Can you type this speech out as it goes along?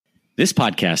This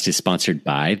podcast is sponsored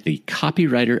by the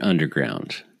Copywriter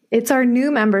Underground. It's our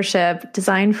new membership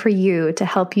designed for you to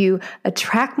help you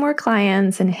attract more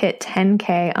clients and hit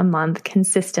 10K a month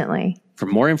consistently. For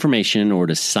more information or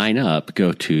to sign up,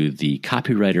 go to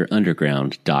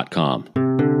thecopywriterunderground.com.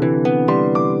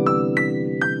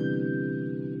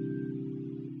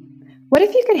 What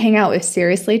if you could hang out with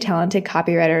seriously talented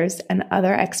copywriters and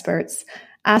other experts,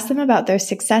 ask them about their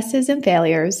successes and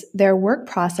failures, their work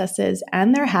processes,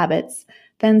 and their habits,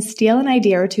 then steal an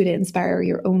idea or two to inspire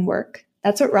your own work?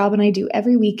 That's what Rob and I do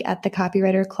every week at the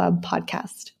Copywriter Club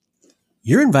podcast.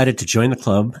 You're invited to join the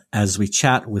club as we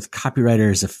chat with copywriter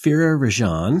Zafira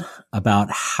Rajan about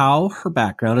how her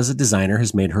background as a designer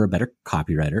has made her a better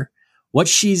copywriter, what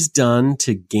she's done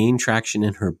to gain traction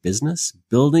in her business,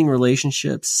 building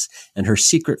relationships, and her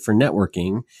secret for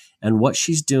networking, and what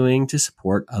she's doing to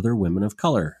support other women of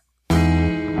color.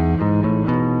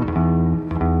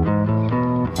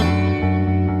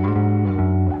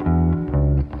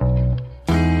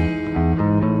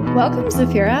 Welcome,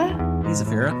 Zafira. Hey,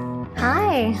 Zafira.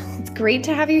 Hi. It's great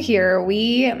to have you here.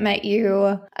 We met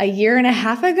you a year and a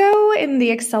half ago in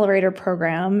the Accelerator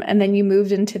program, and then you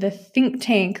moved into the Think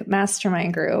Tank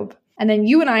Mastermind group. And then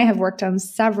you and I have worked on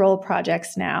several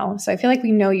projects now. So I feel like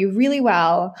we know you really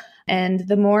well. And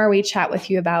the more we chat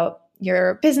with you about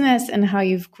your business and how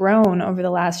you've grown over the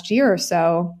last year or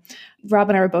so, Rob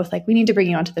and I were both like, we need to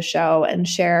bring you onto the show and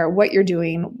share what you're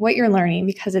doing, what you're learning,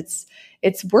 because it's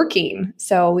working.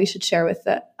 So we should share with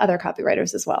the other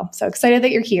copywriters as well. So excited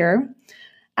that you're here.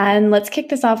 And let's kick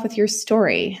this off with your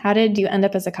story. How did you end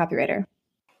up as a copywriter?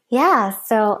 Yeah,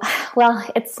 well,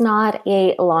 it's not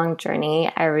a long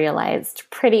journey. I realized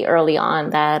pretty early on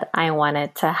that I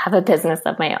wanted to have a business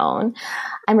of my own.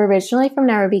 I'm originally from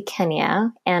Nairobi,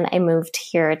 Kenya, and I moved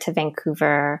here to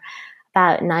Vancouver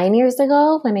about 9 years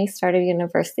ago when I started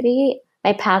university.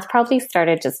 My path probably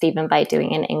started just even by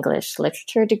doing an English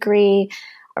literature degree,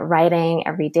 writing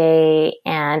every day.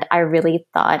 And I really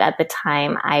thought at the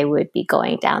time I would be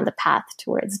going down the path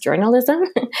towards journalism.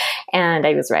 And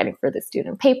I was writing for the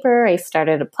student paper. I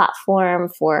started a platform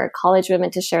for college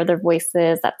women to share their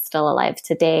voices that's still alive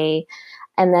today.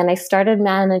 And then I started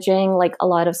managing like a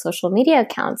lot of social media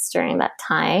accounts during that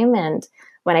time. And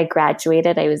when I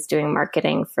graduated, I was doing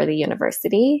marketing for the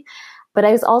university. But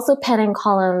I was also penning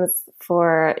columns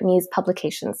for news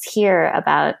publications here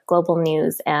about global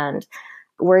news, and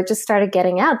word just started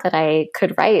getting out that I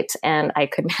could write and I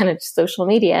could manage social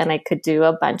media and I could do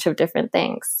a bunch of different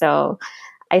things. So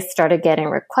I started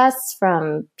getting requests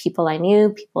from people I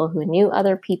knew, people who knew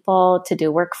other people to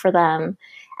do work for them.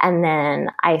 And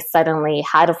then I suddenly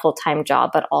had a full-time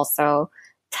job, but also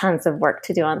tons of work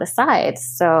to do on the side.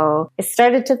 So I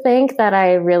started to think that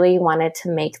I really wanted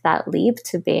to make that leap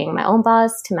to being my own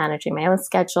boss, to managing my own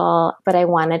schedule, but I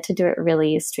wanted to do it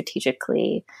really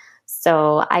strategically.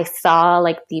 So I saw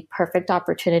like the perfect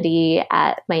opportunity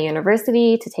at my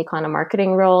university to take on a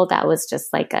marketing role that was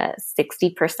just like a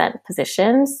 60%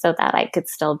 position so that I could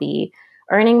still be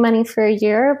earning money for a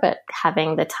year, but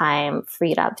having the time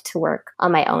freed up to work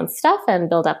on my own stuff and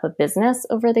build up a business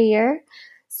over the year.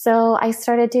 So I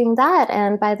started doing that.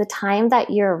 And by the time that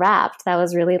year wrapped, that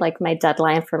was really like my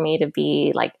deadline for me to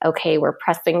be like, okay, we're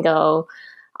pressing go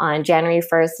on January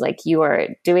 1st. Like, you are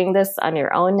doing this on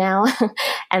your own now.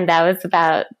 And that was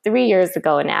about 3 years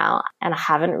ago now. And I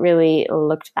haven't really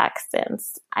looked back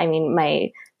since. I mean,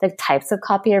 the types of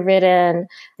copy I've written,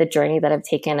 the journey that I've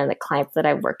taken, and the clients that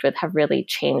I've worked with have really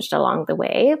changed along the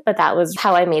way. But that was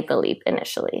how I made the leap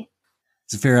initially.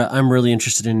 Zafira, I'm really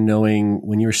interested in knowing,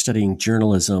 when you were studying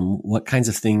journalism, what kinds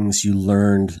of things you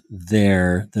learned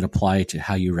there that apply to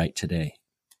how you write today.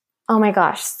 Oh my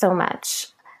gosh, so much.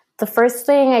 The first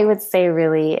thing I would say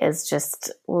really is just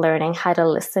learning how to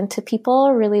listen to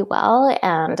people really well.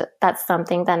 And that's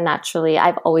something that naturally,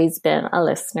 I've always been a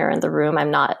listener in the room.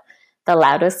 I'm not the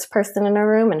loudest person in a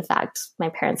room. In fact, my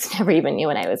parents never even knew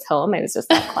when I was home. I was just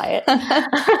that quiet.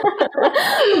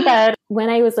 But when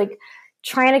I was like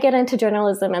trying to get into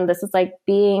journalism, and this is like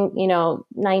being,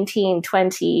 19,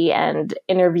 20 and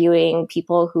interviewing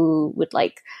people who would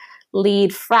like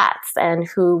lead frats and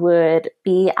who would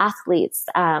be athletes,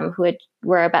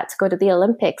 were about to go to the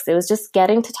Olympics. It was just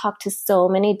getting to talk to so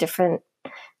many different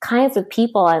kinds of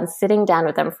people and sitting down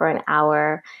with them for an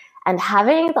hour and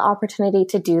having the opportunity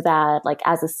to do that, like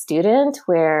as a student,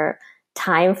 where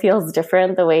time feels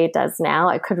different the way it does now.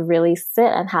 I could really sit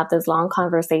and have those long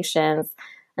conversations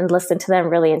and listen to them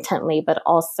really intently, but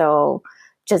also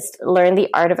just learn the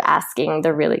art of asking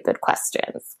the really good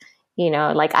questions.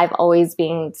 Like I've always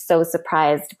been so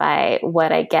surprised by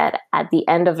what I get at the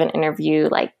end of an interview,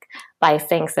 like by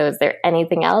saying, so is there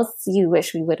anything else you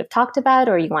wish we would have talked about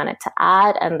or you wanted to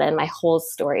add? And then my whole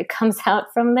story comes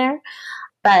out from there.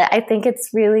 But I think it's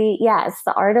really, it's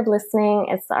the art of listening.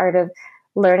 It's the art of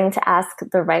learning to ask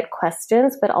the right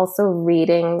questions, but also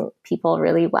reading people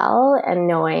really well and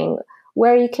knowing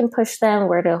where you can push them,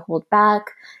 where to hold back,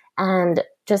 and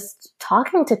just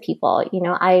talking to people.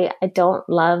 I don't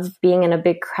love being in a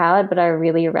big crowd, but I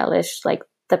really relish like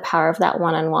the power of that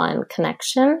one-on-one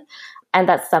connection. And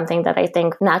that's something that I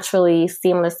think naturally,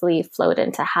 seamlessly flowed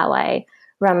into how I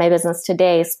run my business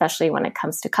today, especially when it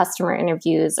comes to customer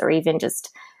interviews or even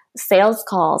just sales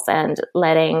calls, and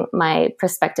letting my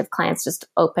prospective clients just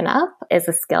open up is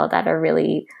a skill that I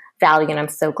really value. And I'm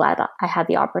so glad that I had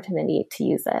the opportunity to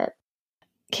use it.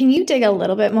 Can you dig a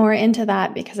little bit more into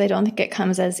that? Because I don't think it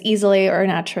comes as easily or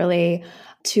naturally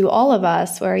to all of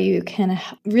us, where you can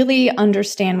really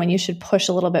understand when you should push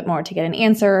a little bit more to get an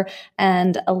answer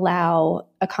and allow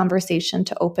a conversation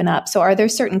to open up. So are there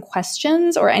certain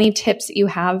questions or any tips that you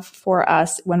have for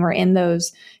us when we're in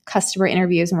those customer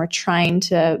interviews and we're trying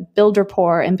to build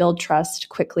rapport and build trust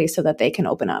quickly so that they can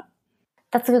open up?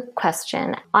 That's a good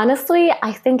question. Honestly,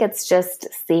 I think it's just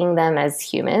seeing them as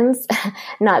humans,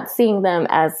 not seeing them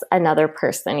as another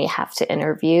person you have to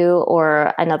interview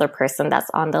or another person that's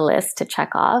on the list to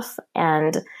check off.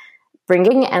 And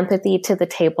bringing empathy to the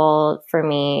table for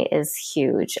me is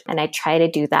huge. And I try to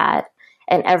do that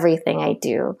in everything I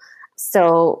do.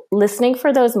 So listening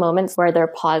for those moments where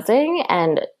they're pausing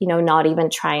and, not even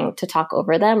trying to talk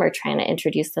over them or trying to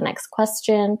introduce the next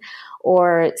question,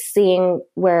 or seeing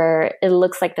where it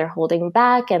looks like they're holding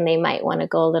back and they might want to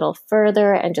go a little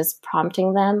further and just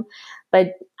prompting them.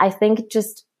 But I think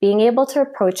just being able to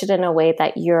approach it in a way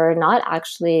that you're not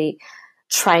actually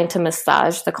trying to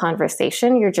massage the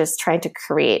conversation, you're just trying to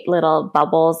create little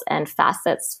bubbles and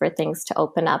facets for things to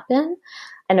open up in.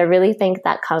 And I really think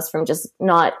that comes from just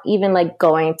not even like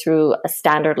going through a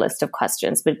standard list of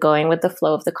questions, but going with the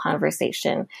flow of the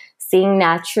conversation, seeing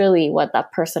naturally what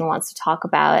that person wants to talk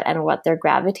about and what they're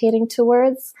gravitating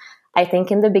towards. I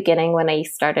think in the beginning, when I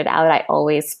started out, I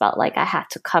always felt like I had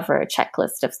to cover a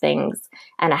checklist of things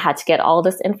and I had to get all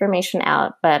this information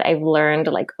out. But I've learned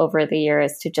like over the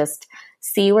years to just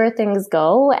see where things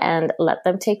go and let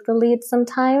them take the lead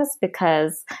sometimes,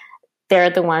 because they're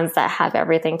the ones that have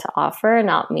everything to offer,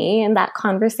 not me in that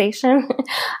conversation.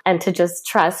 And to just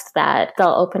trust that they'll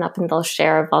open up and they'll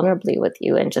share vulnerably with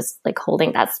you, and just like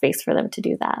holding that space for them to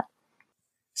do that.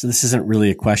 So this isn't really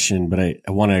a question, but I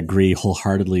want to agree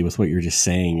wholeheartedly with what you're just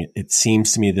saying. It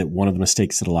seems to me that one of the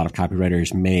mistakes that a lot of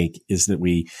copywriters make is that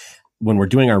when we're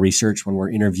doing our research, when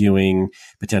we're interviewing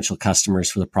potential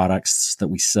customers for the products that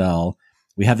we sell,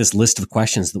 we have this list of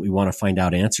questions that we want to find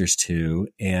out answers to.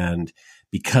 And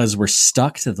because we're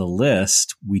stuck to the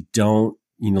list, we don't,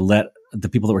 let the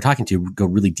people that we're talking to go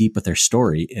really deep with their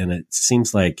story. And it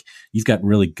seems like you've gotten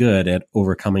really good at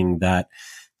overcoming that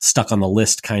stuck on the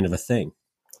list kind of a thing.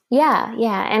 Yeah.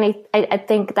 And I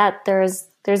think that there's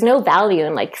no value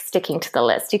in like sticking to the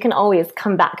list. You can always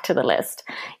come back to the list.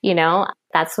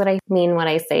 That's what I mean when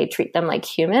I say treat them like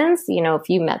humans. If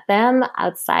you met them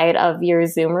outside of your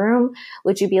Zoom room,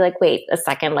 would you be like, wait a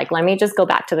second, like, let me just go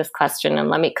back to this question and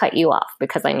let me cut you off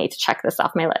because I need to check this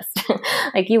off my list.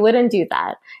 Like, you wouldn't do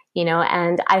that,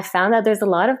 and I found that there's a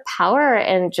lot of power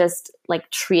in just like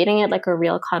treating it like a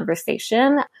real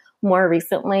conversation. More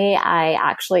recently, I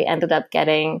actually ended up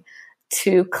getting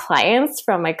 2 clients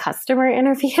from my customer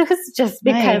interviews just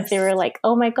because They were like,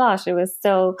 oh my gosh, it was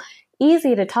so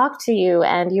easy to talk to you.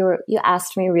 And you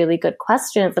asked me really good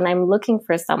questions. And I'm looking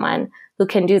for someone who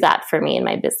can do that for me in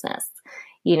my business,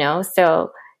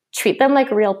 so treat them like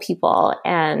real people,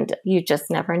 and you just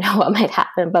never know what might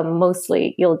happen, but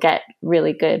mostly you'll get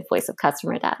really good voice of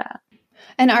customer data.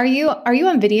 And are you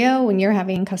on video when you're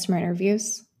having customer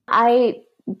interviews? I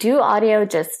do audio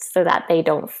just so that they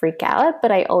don't freak out,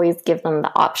 but I always give them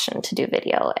the option to do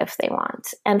video if they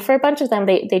want. And for a bunch of them,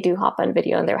 they do hop on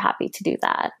video and they're happy to do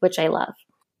that, which I love.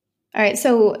 All right.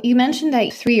 So you mentioned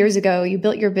that 3 years ago, you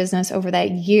built your business over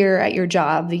that year at your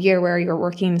job, the year where you're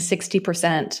working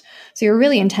 60%. So you're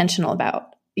really intentional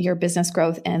about your business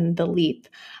growth and the leap.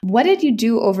 What did you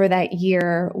do over that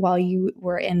year while you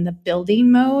were in the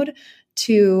building mode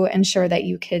to ensure that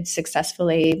you could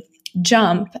successfully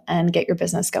jump and get your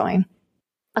business going?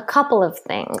 A couple of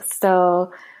things.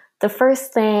 So the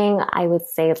first thing I would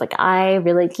say is like, I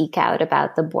really geek out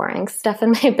about the boring stuff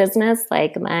in my business,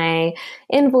 like my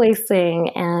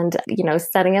invoicing and,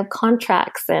 setting up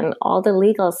contracts and all the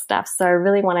legal stuff. So I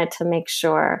really wanted to make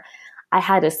sure I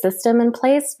had a system in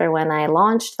place for when I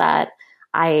launched that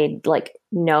I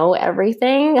know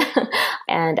everything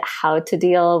and how to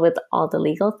deal with all the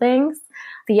legal things.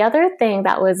 The other thing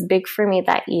that was big for me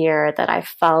that year that I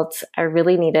felt I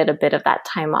really needed a bit of that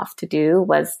time off to do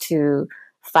was to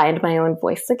find my own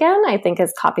voice again. I think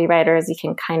as copywriters, you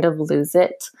can kind of lose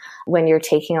it when you're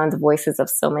taking on the voices of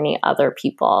so many other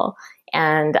people.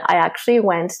 And I actually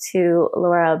went to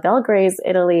Laura Belgray's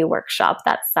Italy workshop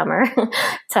that summer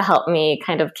to help me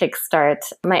kind of kickstart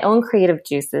my own creative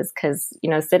juices because,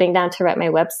 sitting down to write my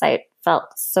website felt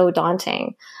so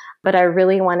daunting. But I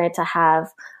really wanted to have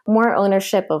more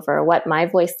ownership over what my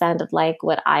voice sounded like,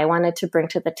 what I wanted to bring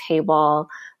to the table,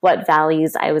 what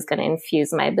values I was going to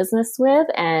infuse my business with.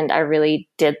 And I really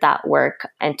did that work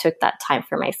and took that time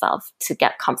for myself to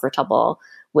get comfortable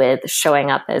with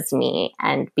showing up as me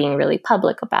and being really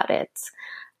public about it.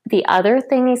 The other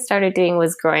thing I started doing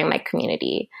was growing my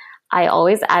community. I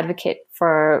always advocate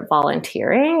for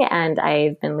volunteering, and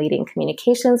I've been leading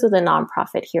communications with a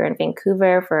nonprofit here in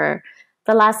Vancouver for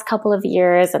the last couple of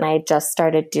years, and I just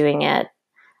started doing it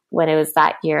when it was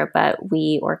that year. But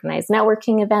we organize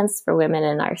networking events for women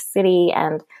in our city,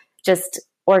 and just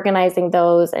organizing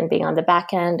those and being on the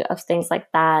back end of things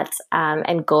like that,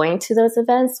 and going to those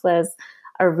events was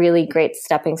a really great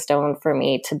stepping stone for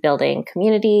me to building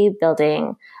community,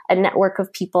 building a network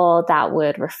of people that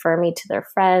would refer me to their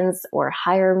friends or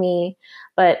hire me,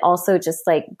 but also just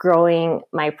like growing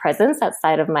my presence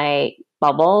outside of my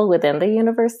bubble within the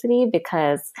university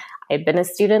because I'd been a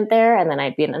student there and then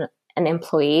I'd been an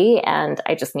employee and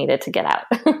I just needed to get out.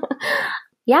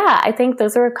 Yeah, I think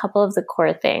those are a couple of the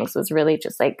core things, was really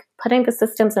just like putting the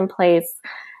systems in place,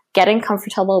 getting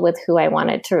comfortable with who I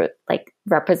wanted to like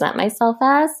represent myself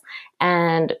as,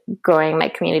 and growing my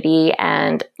community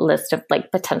and list of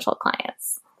like potential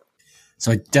clients.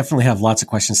 So I definitely have lots of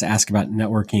questions to ask about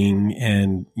networking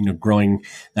and, growing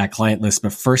that client list.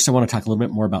 But first, I want to talk a little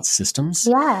bit more about systems.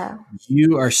 Yeah.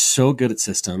 You are so good at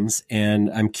systems. And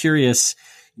I'm curious,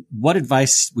 what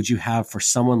advice would you have for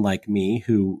someone like me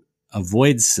who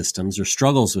avoids systems or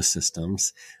struggles with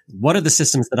systems? What are the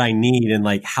systems that I need? And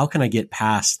like, how can I get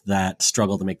past that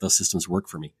struggle to make those systems work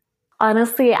for me?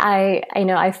 Honestly, I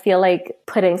know I feel like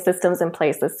putting systems in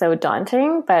place is so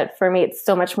daunting, but for me, it's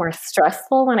so much more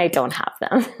stressful when I don't have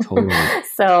them. Totally.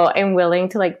 So I'm willing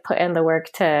to like put in the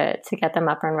work to get them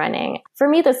up and running. For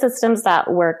me, the systems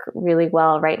that work really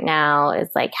well right now is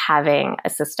like having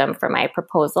a system for my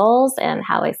proposals and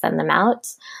how I send them out,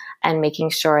 and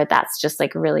making sure that's just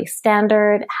like really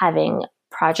standard, having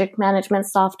project management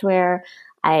software.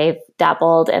 I've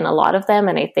dabbled in a lot of them,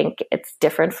 and I think it's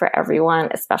different for everyone,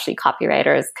 especially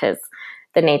copywriters, because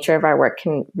the nature of our work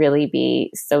can really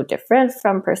be so different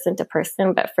from person to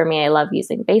person. But for me, I love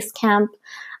using Basecamp.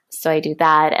 So I do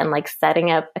that, and like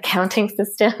setting up accounting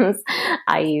systems.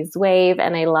 I use Wave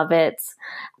and I love it.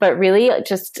 But really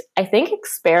just, I think,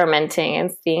 experimenting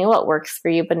and seeing what works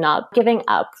for you, but not giving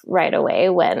up right away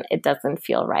when it doesn't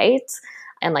feel right.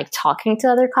 And like talking to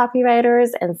other copywriters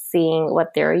and seeing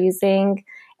what they're using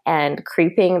and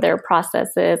creeping their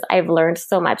processes. I've learned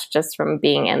so much just from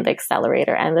being in the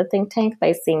accelerator and the think tank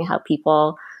by seeing how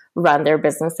people run their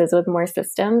businesses with more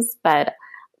systems. But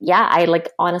yeah,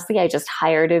 honestly, I just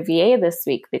hired a VA this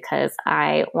week because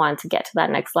I want to get to that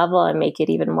next level and make it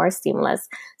even more seamless.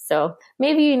 So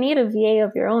maybe you need a VA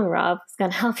of your own, Rob. It's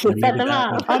going to help you set them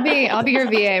up. I'll be your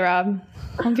VA, Rob.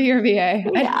 I'll be your VA.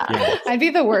 Yeah. I'd be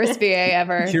the worst VA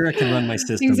ever. Kira can run my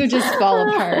system. Things would just fall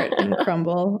apart and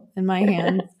crumble in my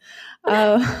hands.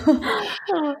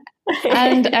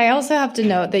 And I also have to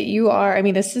note that you are,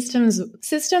 the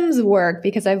systems work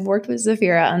because I've worked with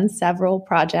Zafira on several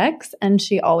projects and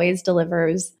she always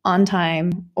delivers on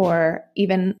time or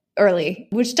even early,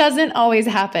 which doesn't always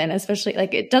happen, especially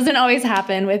it doesn't always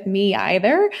happen with me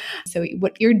either. So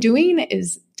what you're doing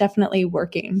is definitely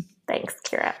working. Thanks,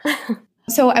 Kira.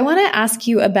 So I want to ask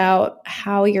you about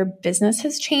how your business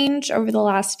has changed over the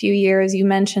last few years. You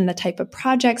mentioned the type of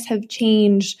projects have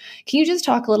changed. Can you just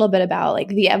talk a little bit about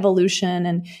the evolution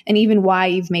and even why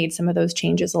you've made some of those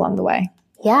changes along the way?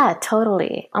 Yeah,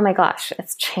 totally. Oh my gosh,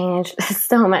 it's changed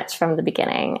so much from the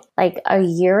beginning. A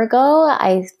year ago,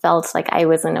 I felt like I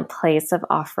was in a place of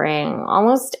offering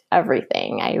almost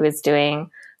everything. I was doing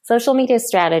social media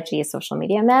strategy, social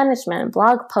media management,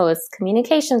 blog posts,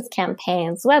 communications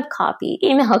campaigns, web copy,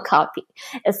 email copy.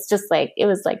 It's just it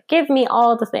was give me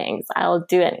all the things. I'll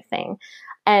do anything.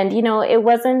 And, it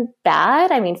wasn't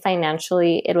bad.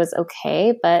 Financially, it was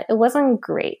okay, but it wasn't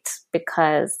great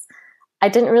because I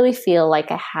didn't really feel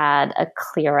like I had a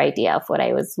clear idea of what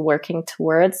I was working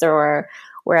towards or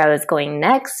where I was going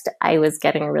next. I was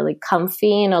getting really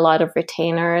comfy in a lot of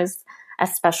retainers,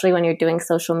 especially when you're doing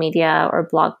social media or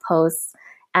blog posts.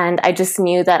 And I just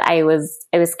knew that I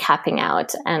was capping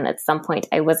out. And at some point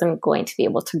I wasn't going to be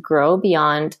able to grow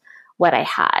beyond what I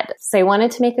had. So I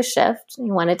wanted to make a shift.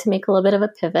 I wanted to make a little bit of a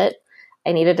pivot.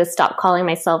 I needed to stop calling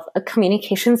myself a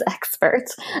communications expert.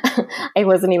 I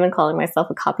wasn't even calling myself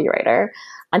a copywriter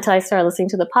until I started listening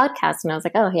to the podcast, and I was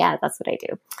like, oh yeah, that's what I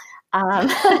do.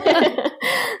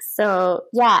 So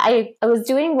yeah, I was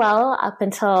doing well up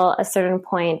until a certain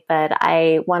point, but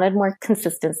I wanted more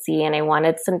consistency and I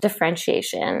wanted some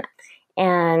differentiation.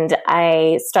 And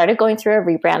I started going through a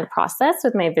rebrand process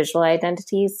with my visual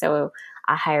identity. So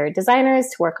I hired designers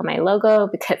to work on my logo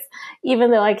because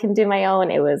even though I can do my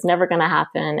own, it was never going to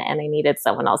happen. And I needed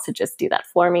someone else to just do that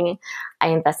for me. I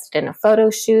invested in a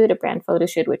brand photo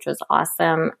shoot, which was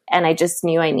awesome. And I just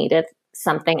knew I needed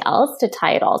something else to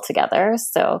tie it all together.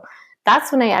 So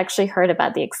that's when I actually heard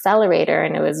about the accelerator.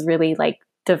 And it was really like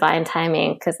divine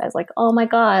timing because I was like, oh my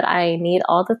God, I need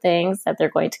all the things that they're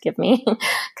going to give me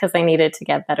because I needed to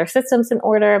get better systems in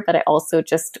order. But I also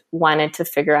just wanted to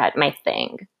figure out my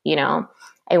thing.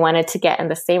 I wanted to get in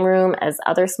the same room as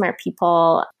other smart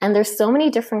people. And there's so many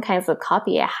different kinds of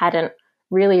copy I hadn't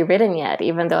really written yet,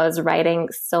 even though I was writing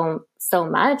so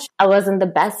much. I wasn't the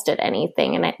best at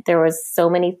anything. And there was so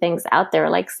many things out there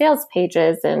like sales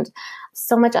pages and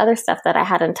so much other stuff that I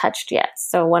hadn't touched yet.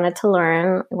 So I wanted to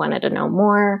learn, I wanted to know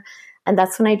more. And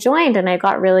that's when I joined, and I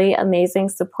got really amazing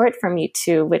support from you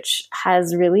two, which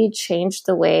has really changed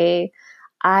the way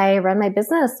I run my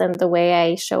business and the way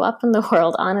I show up in the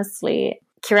world, honestly.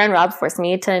 Kira and Rob forced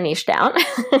me to niche down,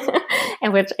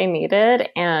 and which I needed.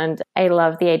 And I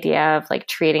love the idea of like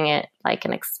treating it like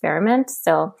an experiment.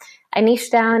 So I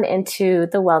niched down into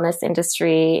the wellness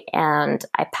industry and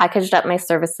I packaged up my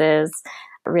services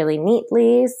really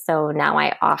neatly. So now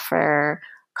I offer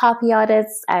copy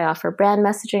audits, I offer brand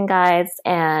messaging guides,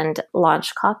 and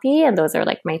launch copy. And those are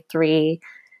like my 3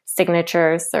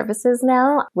 signature services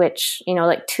now, which,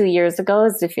 like 2 years ago,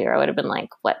 Zafira would have been like,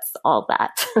 what's all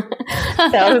that?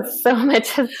 So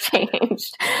much has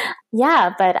changed.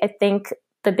 Yeah, but I think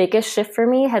the biggest shift for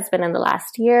me has been in the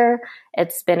last year.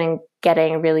 It's been in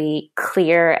getting really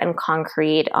clear and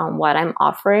concrete on what I'm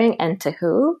offering and to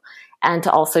who, and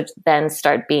to also then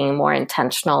start being more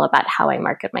intentional about how I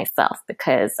market myself,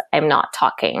 because I'm not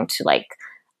talking to like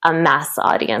a mass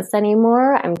audience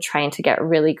anymore. I'm trying to get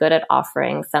really good at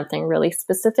offering something really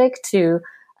specific to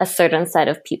a certain set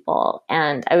of people.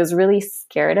 And I was really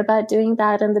scared about doing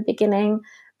that in the beginning,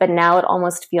 but now it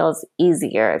almost feels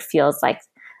easier. It feels like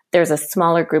there's a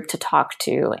smaller group to talk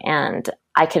to and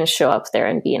I can show up there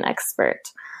and be an expert.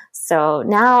 So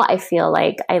now I feel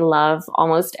like I love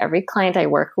almost every client I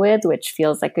work with, which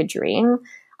feels like a dream.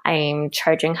 I'm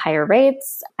charging higher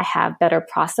rates. I have better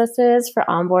processes for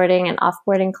onboarding and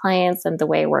offboarding clients, and the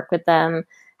way I work with them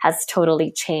has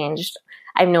totally changed.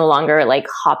 I'm no longer like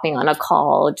hopping on a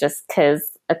call just because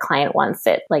a client wants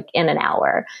it like in an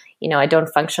hour. I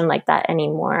don't function like that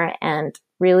anymore. And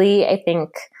really, I think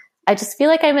I just feel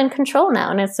like I'm in control now,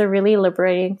 and it's a really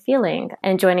liberating feeling.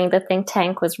 And joining the think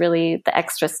tank was really the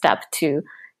extra step to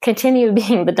continue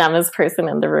being the dumbest person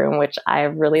in the room, which I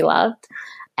really loved.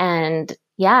 And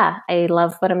yeah, I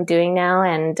love what I'm doing now,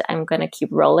 and I'm going to keep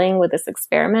rolling with this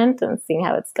experiment and seeing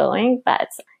how it's going. But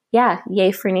yeah,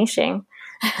 yay for niching.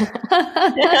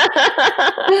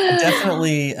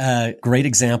 Definitely a great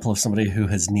example of somebody who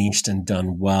has niched and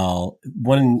done well.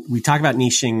 When we talk about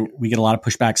niching, we get a lot of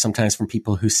pushback sometimes from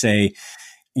people who say,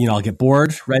 I'll get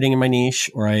bored writing in my niche,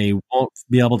 or I won't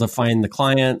be able to find the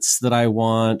clients that I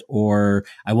want, or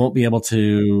I won't be able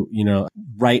to,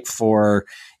 write for,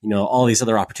 all these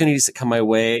other opportunities that come my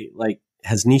way. Like,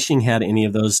 has niching had any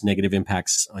of those negative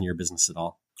impacts on your business at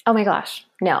all? Oh my gosh,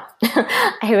 no.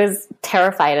 I was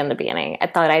terrified in the beginning. I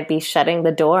thought I'd be shutting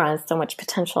the door on so much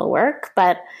potential work,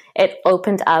 but it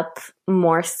opened up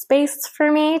more space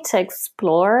for me to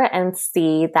explore and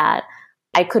see that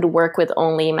I could work with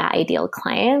only my ideal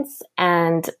clients,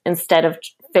 and instead of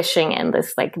fishing in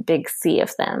this like big sea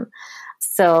of them.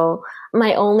 So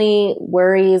my only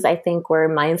worries, I think, were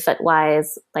mindset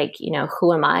wise, like,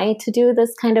 who am I to do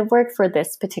this kind of work for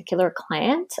this particular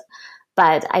client?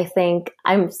 But I think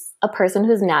I'm a person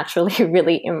who's naturally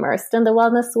really immersed in the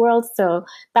wellness world. So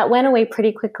that went away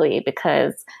pretty quickly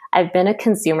because I've been a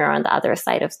consumer on the other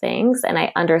side of things, and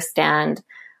I understand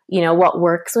what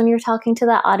works when you're talking to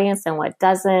that audience and what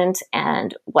doesn't,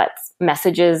 and what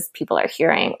messages people are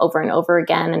hearing over and over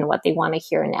again and what they want to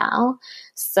hear now.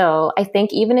 So I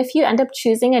think even if you end up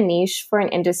choosing a niche for an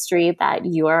industry that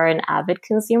you are an avid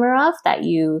consumer of, that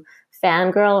you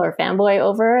fangirl or fanboy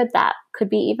over, that could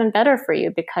be even better for you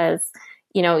because,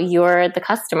 you're the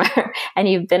customer and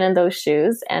you've been in those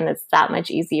shoes, and it's that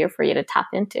much easier for you to tap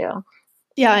into.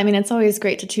 Yeah, I mean, it's always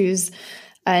great to choose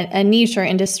a niche or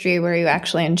industry where you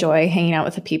actually enjoy hanging out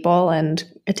with the people and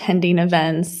attending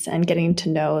events and getting to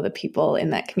know the people in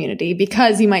that community,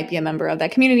 because you might be a member of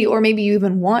that community, or maybe you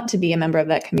even want to be a member of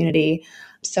that community.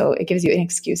 So it gives you an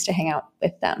excuse to hang out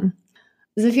with them.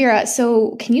 Zafira,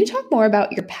 so can you talk more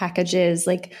about your packages?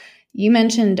 Like, you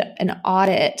mentioned an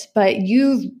audit, but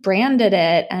you've branded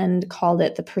it and called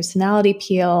it the personality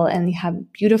peel, and you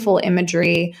have beautiful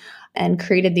imagery and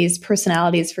created these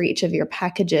personalities for each of your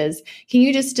packages. Can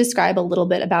you just describe a little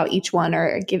bit about each one,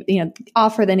 or give,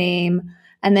 offer the name,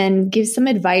 and then give some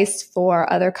advice for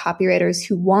other copywriters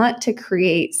who want to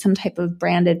create some type of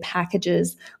branded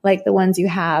packages like the ones you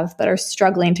have, but are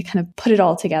struggling to kind of put it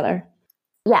all together?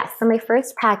 Yeah, so my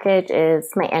first package is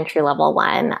my entry-level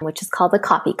one, which is called the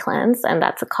Copy Cleanse, and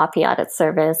that's a copy audit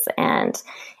service. And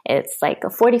it's like a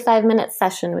 45-minute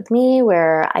session with me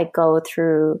where I go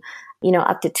through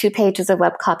up to 2 pages of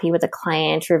web copy with a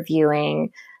client,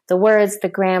 reviewing the words, the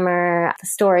grammar, the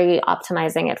story,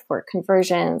 optimizing it for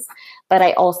conversions. But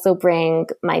I also bring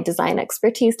my design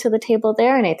expertise to the table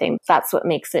there. And I think that's what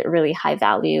makes it really high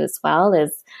value as well,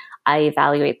 is I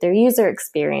evaluate their user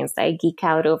experience. I geek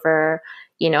out over,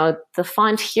 the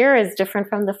font here is different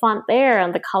from the font there,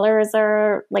 and the colors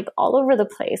are like all over the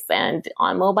place. And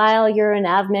on mobile, your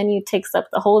nav menu takes up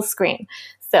the whole screen.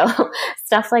 So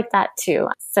stuff like that too.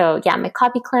 So yeah, my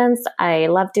Copy Cleanse, I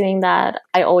love doing that.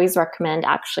 I always recommend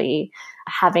actually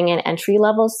having an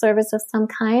entry-level service of some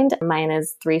kind. Mine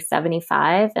is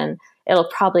 $375, and it'll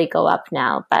probably go up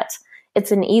now, but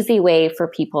it's an easy way for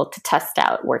people to test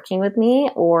out working with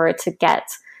me, or to get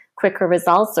quicker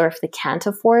results, or if they can't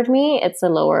afford me, it's a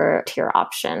lower tier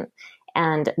option.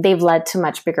 And they've led to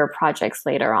much bigger projects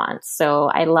later on. So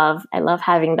I love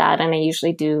having that. And I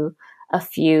usually do a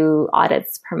few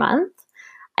audits per month.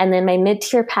 And then my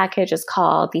mid-tier package is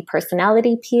called the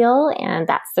Personality Peel, and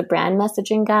that's the brand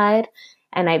messaging guide.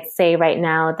 And I'd say right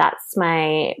now that's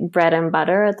my bread and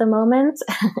butter at the moment.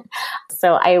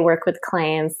 So I work with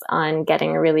clients on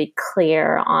getting really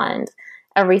clear on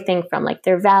everything from like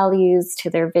their values to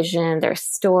their vision, their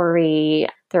story,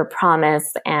 their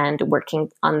promise, and working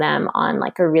on them on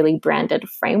like a really branded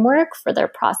framework for their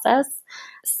process.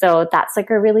 So that's like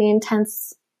a really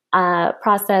intense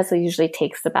process. It usually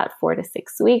takes about 4 to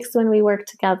 6 weeks when we work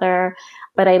together.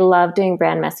 But I love doing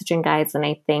brand messaging guides, and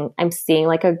I think I'm seeing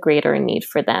like a greater need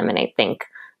for them. And I think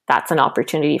that's an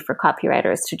opportunity for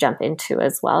copywriters to jump into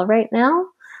as well right now.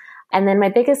 And then my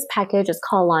biggest package is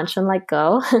called Launch and Let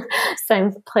Go. So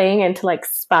I'm playing into like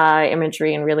spa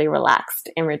imagery and really relaxed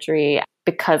imagery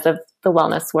because of the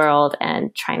wellness world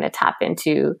and trying to tap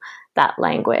into that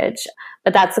language.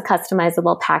 But that's a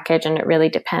customizable package, and it really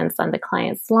depends on the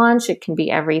client's launch. It can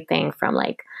be everything from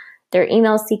like their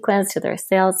email sequence to their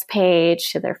sales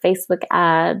page to their Facebook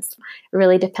ads. It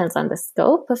really depends on the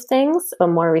scope of things. But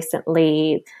more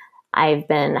recently, I've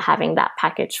been having that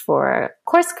package for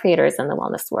course creators in the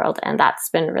wellness world, and that's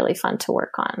been really fun to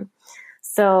work on.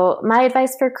 So my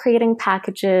advice for creating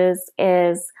packages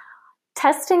is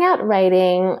testing out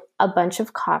writing a bunch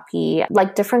of copy,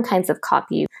 like different kinds of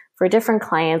copy for different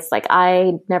clients. Like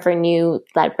I never knew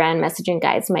that brand messaging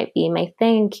guides might be my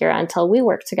thing here until we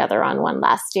worked together on one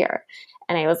last year.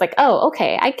 And I was like, oh,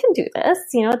 okay, I can do this.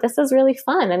 This is really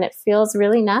fun and it feels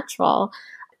really natural.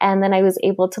 And then I was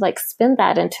able to like spin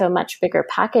that into a much bigger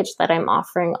package that I'm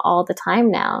offering all the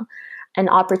time now. An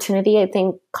opportunity I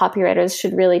think copywriters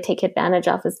should really take advantage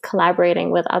of is collaborating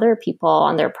with other people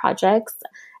on their projects,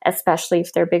 especially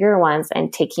if they're bigger ones,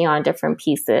 and taking on different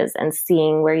pieces and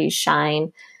seeing where you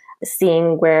shine,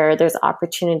 seeing where there's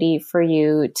opportunity for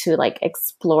you to like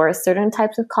explore certain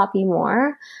types of copy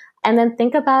more. And then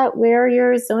think about where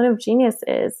your zone of genius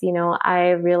is. I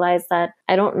realized that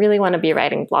I don't really want to be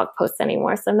writing blog posts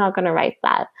anymore, so I'm not going to write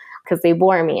that because they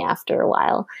bore me after a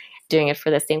while doing it for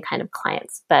the same kind of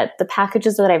clients. But the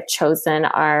packages that I've chosen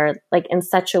are like in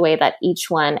such a way that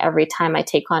each one, every time I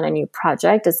take on a new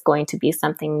project, is going to be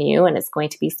something new and it's going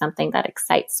to be something that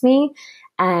excites me.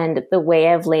 And the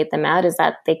way I've laid them out is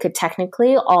that they could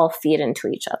technically all feed into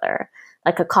each other.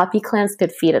 Like a Copy Cleanse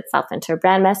could feed itself into a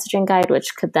brand messaging guide,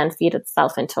 which could then feed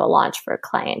itself into a launch for a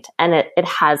client. And it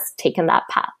has taken that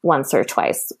path once or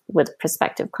twice with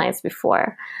prospective clients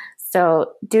before.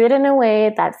 So do it in a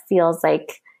way that feels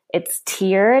like it's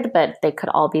tiered, but they could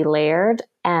all be layered.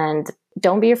 And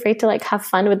don't be afraid to like have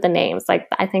fun with the names. Like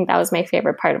I think that was my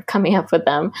favorite part of coming up with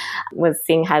them, was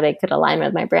seeing how they could align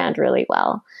with my brand really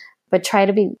well. But try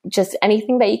to be just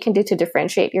anything that you can do to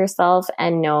differentiate yourself,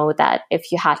 and know that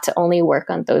if you had to only work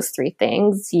on those 3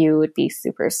 things, you would be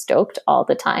super stoked all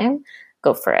the time.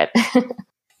 Go for it.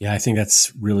 Yeah, I think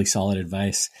that's really solid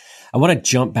advice. I want to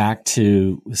jump back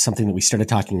to something that we started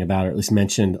talking about, or at least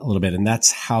mentioned a little bit, and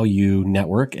that's how you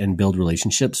network and build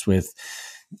relationships with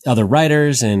other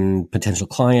writers and potential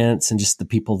clients and just the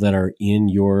people that are in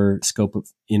your scope of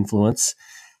influence.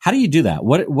 How do you do that?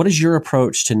 What is your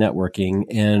approach to networking,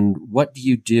 and what do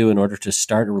you do in order to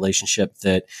start a relationship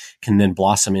that can then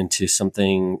blossom into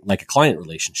something like a client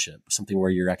relationship, something where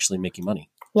you're actually making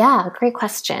money? Yeah, great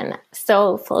question.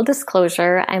 So full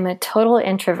disclosure, I'm a total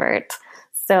introvert.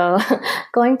 So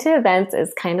going to events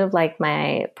is kind of like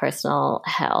my personal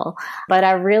hell, but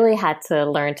I really had to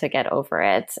learn to get over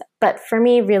it. But for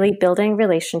me, really building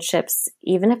relationships,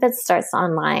 even if it starts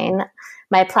online,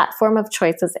 my platform of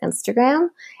choice is Instagram.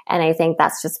 And I think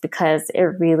that's just because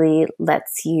it really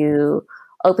lets you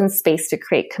open space to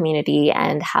create community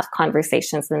and have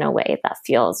conversations in a way that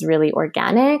feels really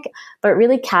organic, but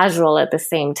really casual at the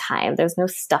same time. There's no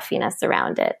stuffiness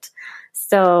around it.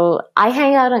 So I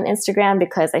hang out on Instagram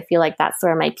because I feel like that's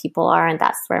where my people are and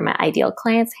that's where my ideal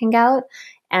clients hang out.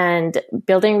 And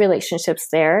building relationships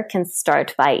there can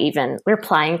start by even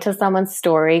replying to someone's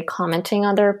story, commenting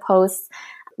on their posts,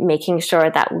 making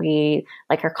sure that we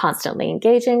are constantly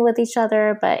engaging with each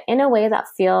other, but in a way that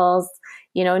feels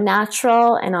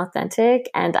natural and authentic.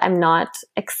 And I'm not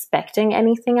expecting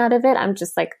anything out of it. I'm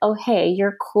just like, oh, hey,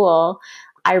 you're cool.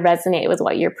 I resonate with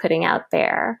what you're putting out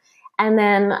there. And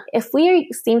then if we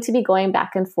seem to be going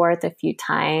back and forth a few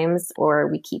times,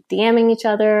 or we keep DMing each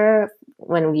other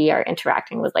when we are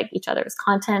interacting with each other's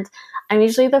content, I'm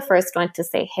usually the first one to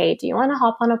say, hey, do you want to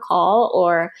hop on a call?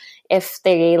 Or if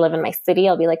they live in my city,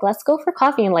 I'll be like, let's go for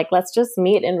coffee and let's just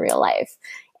meet in real life.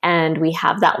 And we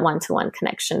have that one-to-one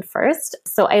connection first.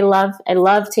 So I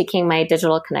love taking my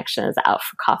digital connections out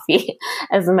for coffee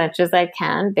as much as I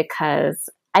can, because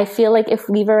I feel like if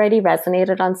we've already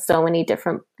resonated on so many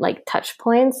different touch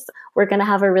points, we're going to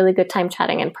have a really good time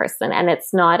chatting in person. And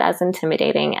it's not as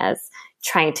intimidating as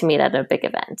trying to meet at a big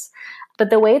event. But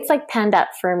the way it's panned out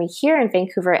for me here in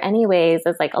Vancouver anyways,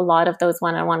 is a lot of those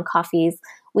one-on-one coffees,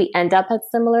 we end up at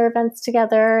similar events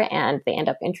together and they end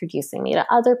up introducing me to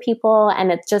other people.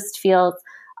 And it just feels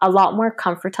a lot more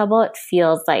comfortable. It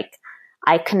feels like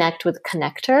I connect with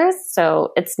connectors.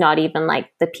 So it's not even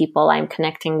the people I'm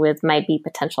connecting with might be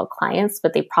potential clients,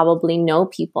 but they probably know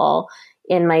people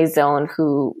in my zone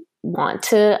who want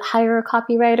to hire a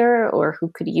copywriter or who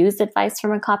could use advice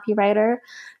from a copywriter.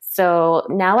 So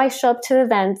now I show up to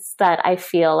events that I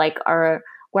feel are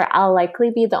where I'll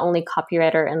likely be the only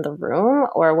copywriter in the room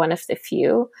or one of the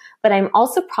few, but I'm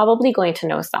also probably going to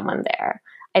know someone there.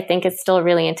 I think it's still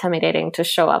really intimidating to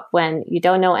show up when you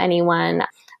don't know anyone,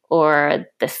 or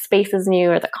the space is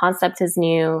new, or the concept is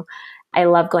new. I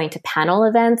love going to panel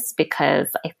events because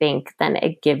I think then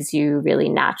it gives you really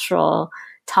natural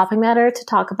topic matter to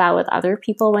talk about with other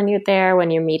people when you're there,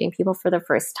 when you're meeting people for the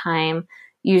first time.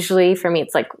 Usually for me,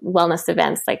 it's wellness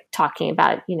events, talking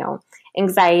about,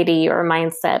 anxiety or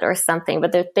mindset or something,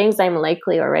 but they're things I'm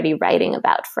likely already writing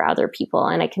about for other people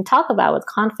and I can talk about with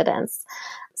confidence.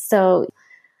 So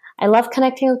I love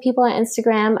connecting with people on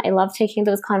Instagram. I love taking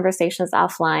those conversations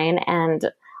offline.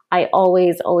 And I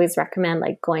always recommend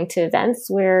going to events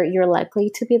where you're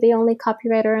likely to be the only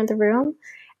copywriter in the room.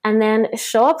 And then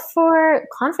show up for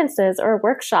conferences or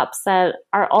workshops that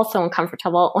are also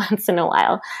uncomfortable once in a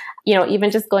while.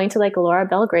 Even just going to Laura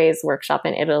Belgrave's workshop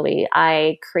in Italy,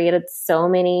 I created so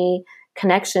many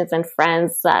connections and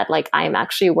friends that I'm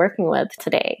actually working with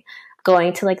today.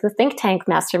 Going to the Think Tank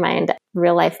Mastermind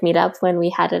real life meetup when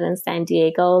we had it in San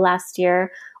Diego last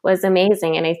year was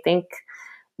amazing. And I think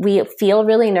we feel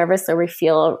really nervous or we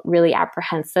feel really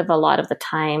apprehensive a lot of the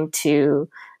time to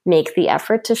make the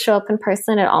effort to show up in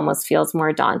person. It almost feels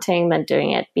more daunting than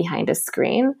doing it behind a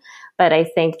screen. But I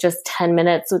think just 10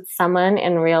 minutes with someone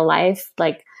in real life,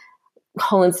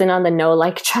 hones in on the know,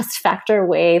 trust factor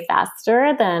way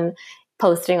faster than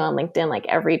posting on LinkedIn,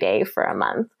 every day for a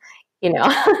month,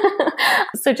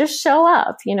 So just show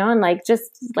up, and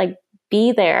just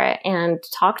be there and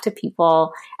talk to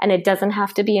people. And it doesn't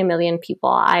have to be a million people.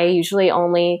 I usually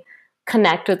only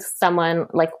connect with someone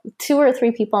 2 or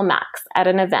 3 people max at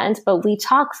an event, but we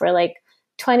talk for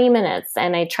 20 minutes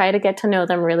and I try to get to know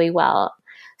them really well.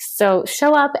 So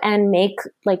show up and make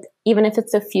even if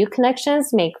it's a few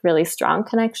connections, make really strong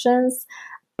connections.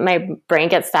 My brain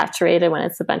gets saturated when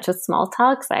it's a bunch of small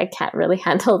talk, so I can't really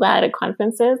handle that at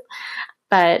conferences.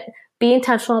 But be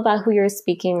intentional about who you're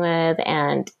speaking with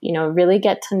and, really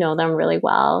get to know them really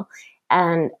well.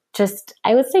 And just,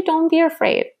 I would say, don't be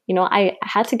afraid. I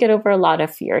had to get over a lot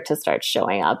of fear to start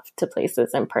showing up to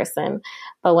places in person.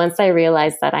 But once I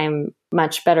realized that I'm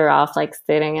much better off like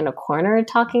sitting in a corner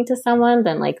talking to someone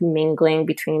than like mingling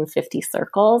between 50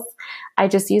 circles, I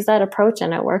just use that approach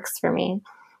and it works for me.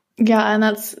 Yeah, and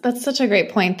that's such a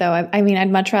great point, though. I mean, I'd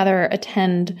much rather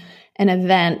attend an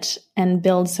event and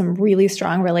build some really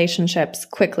strong relationships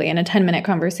quickly in a 10-minute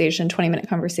conversation, 20-minute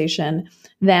conversation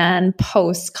than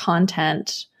post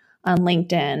content on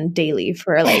LinkedIn daily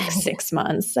for like 6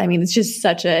 months. I mean, it's just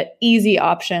such an easy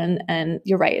option. And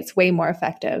you're right, it's way more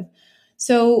effective.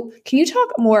 So can you talk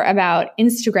more about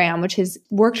Instagram, which has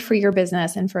worked for your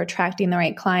business and for attracting the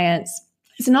right clients?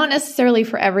 It's not necessarily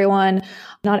for everyone.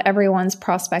 Not everyone's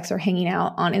prospects are hanging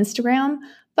out on Instagram.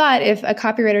 But if a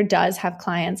copywriter does have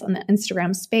clients on the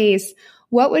Instagram space,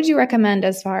 what would you recommend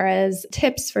as far as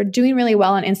tips for doing really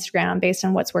well on Instagram based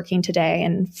on what's working today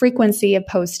and frequency of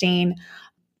posting,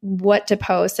 what to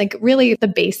post, like really the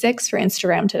basics for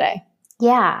Instagram today?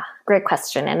 Yeah, great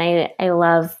question. And I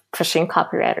love pushing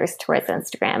copywriters towards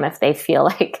Instagram if they feel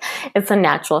like it's a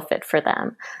natural fit for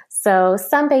them. So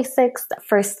some basics,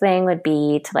 first thing would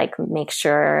be to like make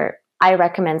sure I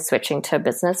recommend switching to a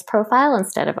business profile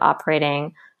instead of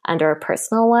operating under a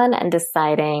personal one and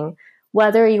deciding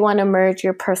whether you want to merge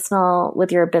your personal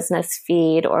with your business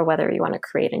feed or whether you want to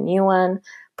create a new one.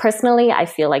 Personally, I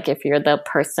feel like if you're the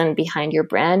person behind your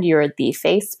brand, you're the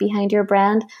face behind your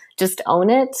brand, just own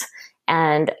it.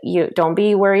 And you don't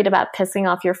be worried about pissing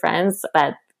off your friends,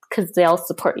 but because they'll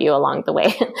support you along the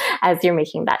way as you're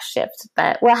making that shift.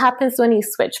 But what happens when you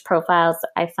switch profiles,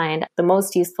 I find the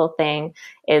most useful thing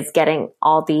is getting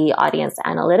all the audience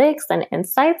analytics and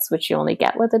insights, which you only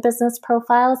get with a business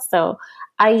profile. So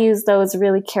I use those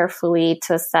really carefully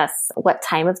to assess what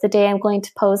time of the day I'm going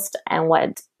to post and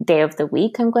what day of the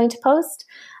week I'm going to post.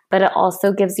 But it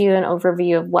also gives you an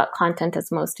overview of what content is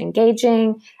most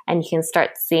engaging, and you can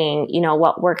start seeing,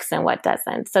 what works and what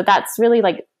doesn't. So that's really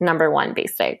like number one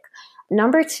basic.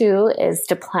 Number two is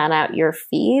to plan out your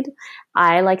feed.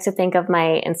 I like to think of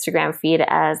my Instagram feed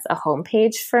as a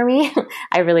homepage for me.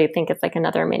 I really think it's like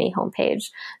another mini homepage.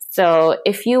 So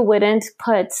if you wouldn't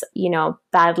put,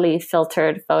 badly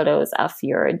filtered photos of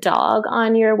your dog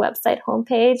on your website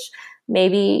homepage,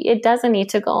 maybe it doesn't need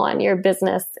to go on your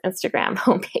business Instagram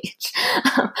homepage.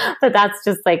 But that's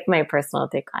just like my personal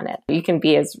take on it. You can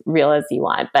be as real as you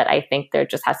want, but I think there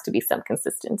just has to be some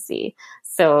consistency.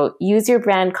 So use your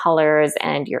brand colors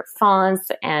and your fonts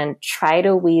and try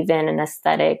to weave in an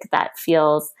aesthetic that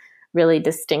feels really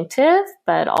distinctive,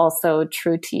 but also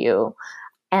true to you.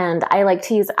 And I like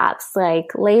to use apps like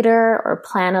Later or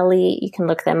Planoly. You can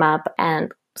look them up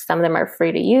and some of them are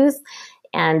free to use.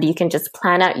 And you can just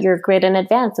plan out your grid in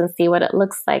advance and see what it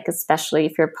looks like, especially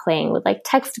if you're playing with like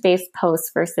text-based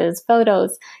posts versus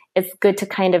photos. It's good to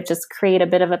kind of just create a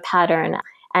bit of a pattern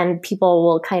and people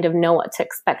will kind of know what to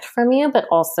expect from you, but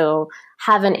also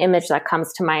have an image that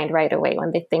comes to mind right away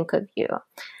when they think of you.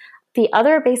 The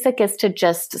other basic is to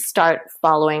just start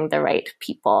following the right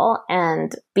people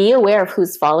and be aware of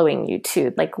who's following you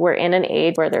too. Like we're in an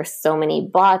age where there's so many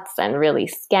bots and really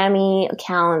scammy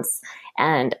accounts.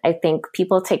 And I think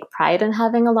people take pride in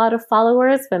having a lot of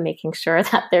followers, but making sure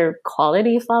that they're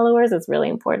quality followers is really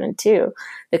important too,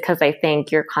 because I think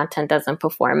your content doesn't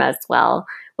perform as well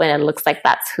when it looks like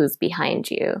that's who's behind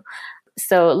you.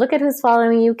 So look at who's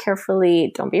following you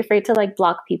carefully. Don't be afraid to like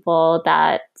block people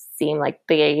that seem like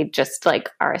they just like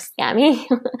are scammy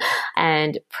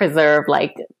and preserve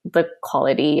like the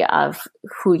quality of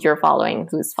who you're following,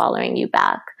 who's following you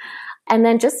back. And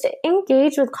then just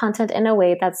engage with content in a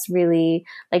way that's really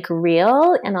like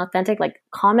real and authentic, like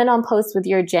comment on posts with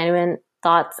your genuine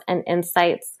thoughts and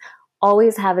insights.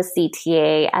 Always have a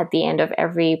CTA at the end of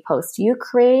every post you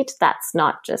create. That's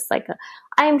not just like,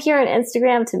 I'm here on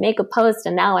Instagram to make a post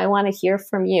and now I want to hear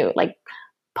from you. Like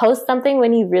post something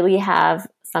when you really have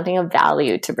something of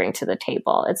value to bring to the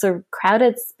table. It's a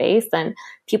crowded space and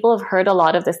people have heard a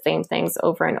lot of the same things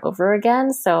over and over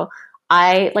again. So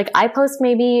I post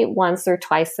maybe once or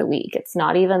twice a week. It's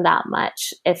not even that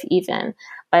much, if even,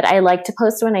 but I like to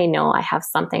post when I know I have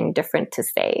something different to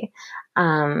say.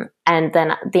 And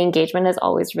then the engagement is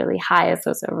always really high as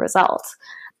a result.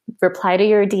 Reply to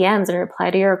your DMs and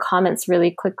reply to your comments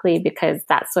really quickly because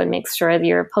that's what makes sure that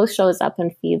your post shows up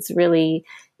in feeds really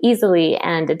easily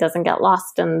and it doesn't get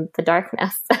lost in the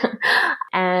darkness.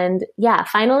 And yeah,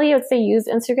 finally, I would say use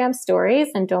Instagram stories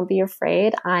and don't be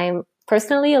afraid. I'm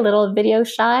personally a little video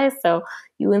shy, so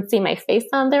you wouldn't see my face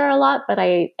on there a lot, but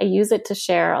I use it to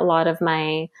share a lot of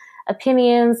my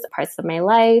opinions, parts of my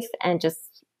life, and just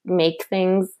make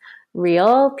things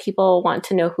real. People want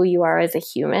to know who you are as a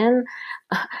human.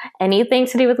 anything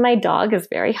to do with my dog is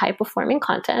very high performing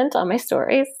content on my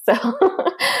stories. So,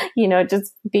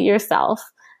 just be yourself.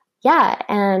 Yeah.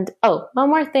 And one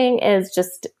more thing is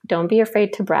just don't be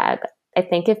afraid to brag. I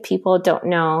think if people don't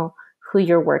know who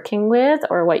you're working with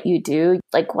or what you do,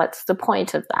 like what's the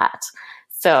point of that?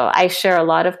 So I share a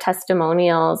lot of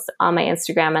testimonials on my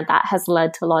Instagram, and that has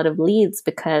led to a lot of leads,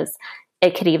 because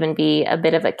it could even be a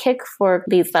bit of a kick for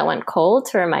leads that went cold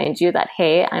to remind you that,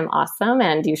 hey, I'm awesome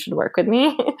and you should work with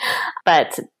me.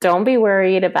 But don't be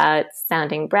worried about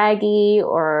sounding braggy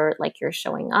or like you're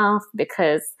showing off,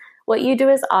 because what you do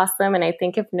is awesome. And I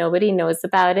think if nobody knows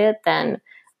about it, then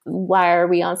why are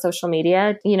we on social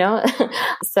media?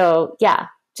 So yeah,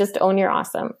 just own your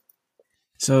awesome.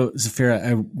 So Zafira,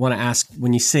 I want to ask,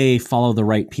 when you say follow the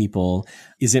right people,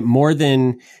 is it more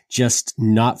than just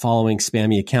not following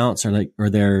spammy accounts, or are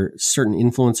there certain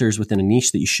influencers within a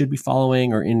niche that you should be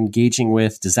following or engaging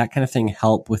with? Does that kind of thing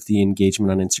help with the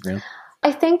engagement on Instagram?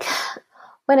 I think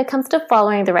when it comes to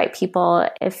following the right people,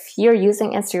 if you're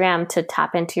using Instagram to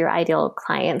tap into your ideal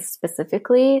clients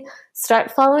specifically, start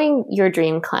following your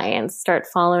dream clients, start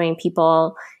following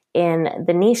people in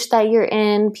the niche that you're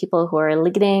in, people who are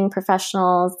leading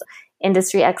professionals,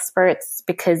 industry experts,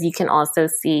 because you can also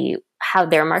see how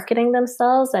they're marketing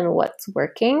themselves and what's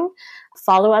working.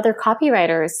 Follow other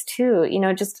copywriters too.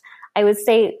 I would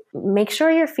say make sure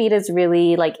your feed is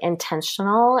really like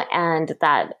intentional, and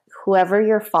that whoever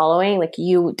you're following, like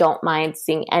you don't mind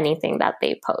seeing anything that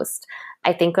they post.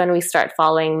 I think when we start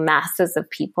following masses of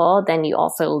people, then you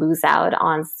also lose out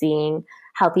on seeing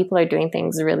how people are doing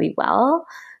things really well.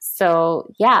 So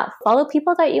yeah, follow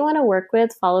people that you want to work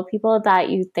with, follow people that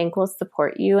you think will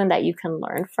support you and that you can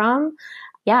learn from.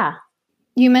 Yeah.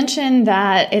 You mentioned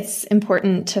that it's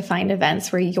important to find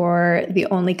events where you're the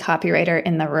only copywriter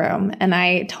in the room. And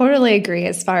I totally agree.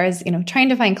 As far as, trying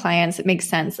to find clients, it makes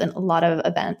sense in a lot of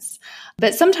events.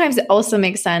 But sometimes it also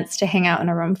makes sense to hang out in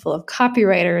a room full of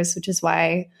copywriters, which is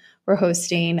why we're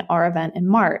hosting our event in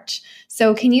March.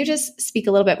 So can you just speak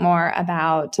a little bit more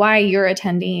about why you're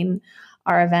attending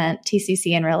our event,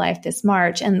 TCC in Real Life, this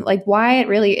March, and like why it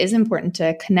really is important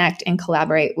to connect and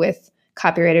collaborate with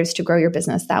copywriters to grow your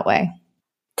business that way?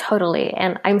 Totally.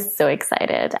 And I'm so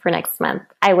excited for next month.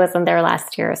 I wasn't there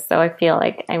last year, so I feel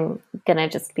like I'm going to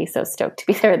just be so stoked to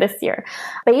be there this year.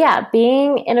 But yeah,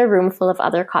 being in a room full of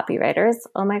other copywriters,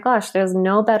 oh my gosh, there's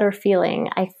no better feeling.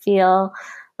 I feel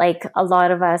like a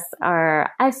lot of us are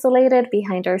isolated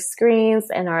behind our screens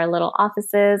in our little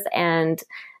offices, and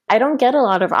I don't get a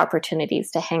lot of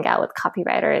opportunities to hang out with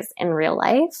copywriters in real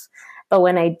life. But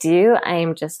when I do,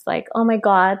 I'm just like, oh my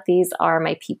God, these are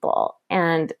my people.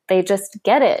 And they just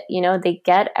get it. They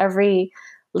get every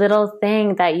little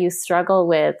thing that you struggle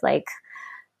with, like,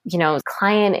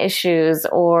 client issues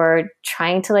or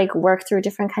trying to like work through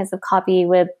different kinds of copy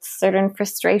with certain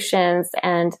frustrations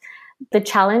and the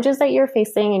challenges that you're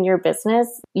facing in your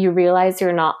business. You realize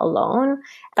you're not alone.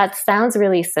 That sounds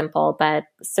really simple, but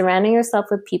surrounding yourself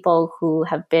with people who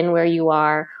have been where you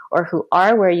are or who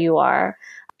are where you are,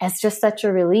 it's just such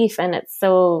a relief. And it's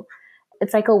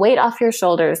like a weight off your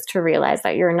shoulders to realize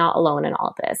that you're not alone in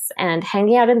all this. And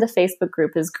hanging out in the Facebook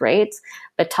group is great,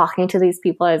 but talking to these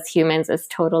people as humans is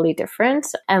totally different,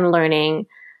 and learning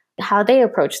how they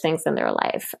approach things in their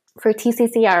life. For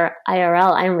TCC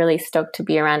IRL, I'm really stoked to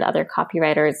be around other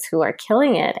copywriters who are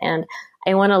killing it. And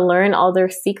I want to learn all their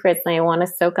secrets, and I want to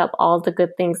soak up all the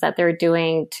good things that they're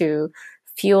doing to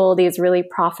fuel these really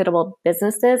profitable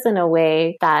businesses in a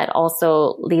way that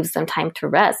also leaves them time to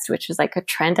rest, which is like a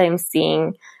trend I'm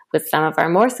seeing with some of our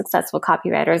more successful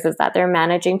copywriters, is that they're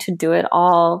managing to do it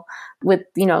all with,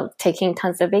 taking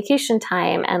tons of vacation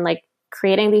time and like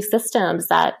creating these systems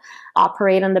that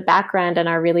operate in the background and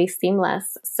are really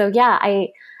seamless. So yeah, I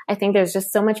think there's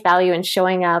just so much value in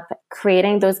showing up,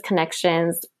 creating those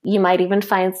connections. You might even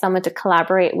find someone to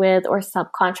collaborate with or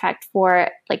subcontract for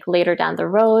like later down the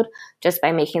road, just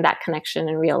by making that connection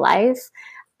in real life.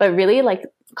 But really, like,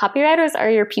 copywriters are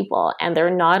your people, and there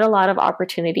are not a lot of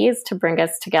opportunities to bring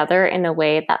us together in a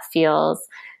way that feels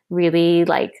really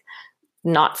like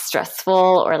not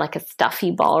stressful or like a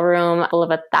stuffy ballroom full of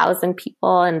 1,000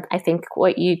 people. And I think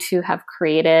what you two have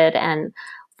created and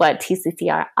what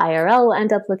TCC IRL will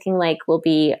end up looking like will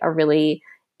be a really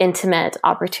intimate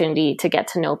opportunity to get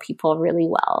to know people really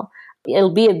well.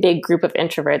 It'll be a big group of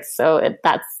introverts, so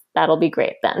that'll be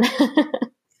great then.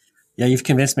 Yeah, you've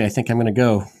convinced me. I think I'm going to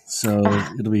go. So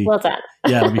it'll be well done.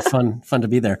 Yeah, it'll be fun to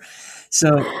be there.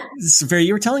 So, Zafira,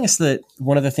 you were telling us that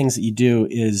one of the things that you do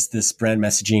is this brand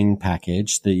messaging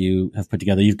package that you have put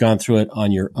together. You've gone through it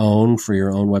on your own for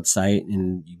your own website,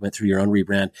 and you went through your own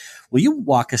rebrand. Will you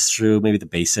walk us through maybe the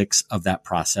basics of that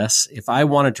process? If I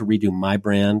wanted to redo my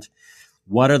brand,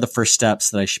 what are the first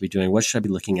steps that I should be doing? What should I be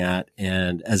looking at?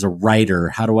 And as a writer,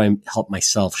 how do I help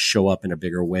myself show up in a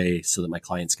bigger way so that my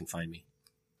clients can find me?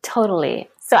 Totally.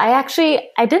 So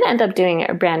I did end up doing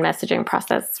a brand messaging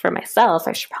process for myself.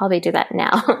 I should probably do that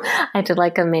now. I did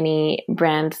like a mini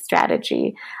brand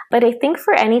strategy. But I think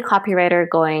for any copywriter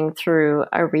going through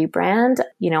a rebrand,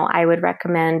 I would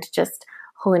recommend just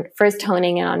first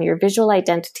honing in on your visual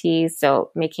identity. So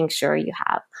making sure you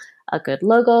have a good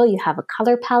logo, you have a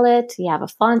color palette, you have a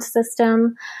font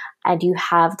system, and you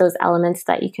have those elements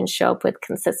that you can show up with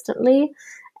consistently.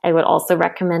 I would also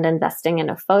recommend investing in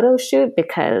a photo shoot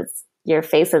because your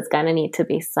face is going to need to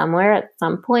be somewhere at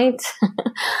some point.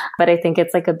 But I think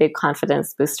it's like a big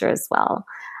confidence booster as well.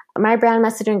 My brand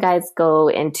messaging guides go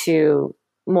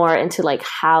more into like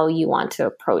how you want to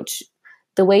approach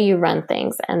the way you run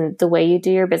things and the way you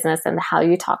do your business and how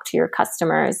you talk to your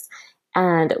customers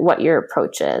and what your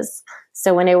approach is.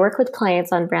 So when I work with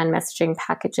clients on brand messaging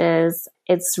packages,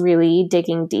 it's really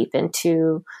digging deep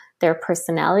into their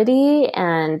personality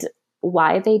and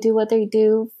why they do what they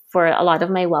do. For a lot of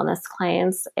my wellness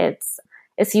clients,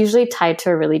 it's usually tied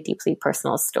to a really deeply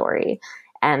personal story,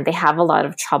 and they have a lot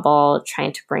of trouble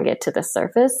trying to bring it to the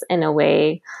surface in a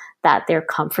way that they're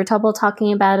comfortable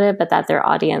talking about it, but that their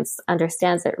audience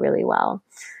understands it really well.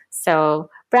 So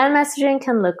brand messaging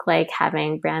can look like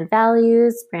having brand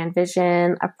values, brand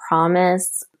vision, a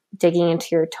promise, digging into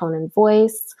your tone and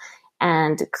voice,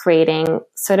 and creating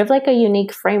sort of like a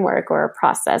unique framework or a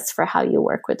process for how you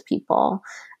work with people.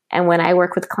 And when I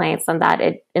work with clients on that,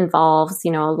 it involves,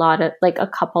 a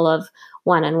couple of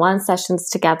one-on-one sessions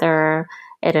together.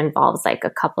 It involves like a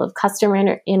couple of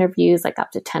customer interviews, like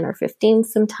up to 10 or 15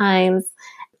 sometimes,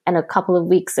 and a couple of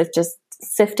weeks of just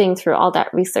sifting through all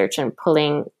that research and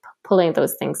pulling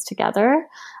those things together.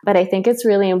 But I think it's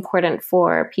really important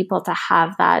for people to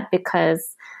have that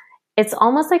because it's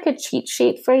almost like a cheat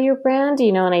sheet for your brand,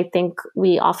 and I think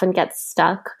we often get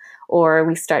stuck, or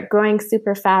we start growing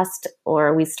super fast,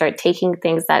 or we start taking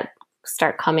things that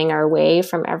start coming our way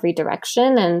from every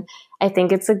direction. And I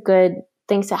think it's a good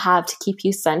thing to have to keep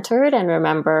you centered and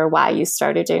remember why you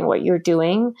started doing what you're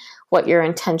doing, what your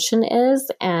intention is,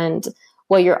 and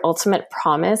what your ultimate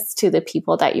promise to the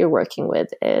people that you're working with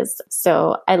is.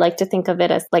 So I like to think of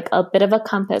it as like a bit of a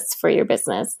compass for your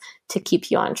business to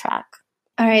keep you on track.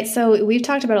 All right. So we've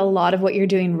talked about a lot of what you're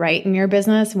doing right in your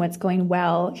business and what's going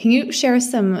well. Can you share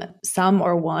some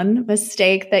or one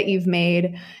mistake that you've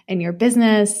made in your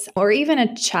business or even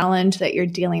a challenge that you're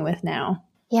dealing with now?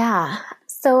 Yeah.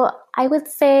 So I would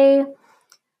say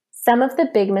some of the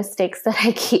big mistakes that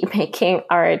I keep making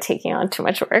are taking on too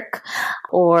much work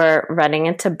or running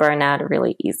into burnout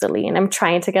really easily. And I'm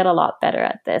trying to get a lot better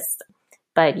at this.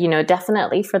 But,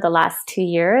 definitely for the last 2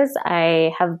 years,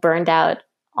 I have burned out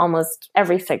almost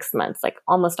every 6 months, like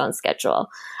almost on schedule.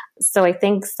 So I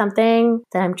think something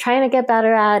that I'm trying to get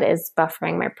better at is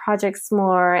buffering my projects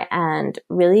more and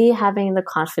really having the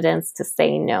confidence to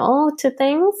say no to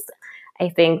things. I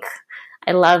think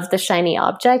I love the shiny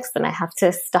objects and I have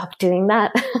to stop doing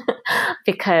that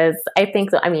because I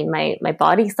think that, my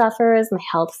body suffers, my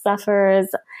health suffers,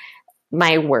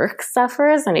 my work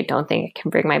suffers, and I don't think I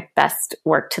can bring my best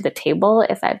work to the table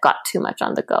if I've got too much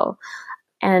on the go.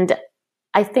 And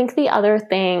I think the other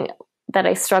thing that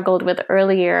I struggled with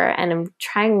earlier and I'm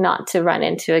trying not to run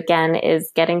into again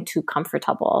is getting too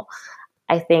comfortable.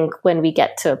 I think when we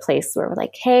get to a place where we're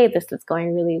like, hey, this is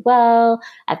going really well,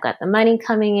 I've got the money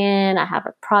coming in, I have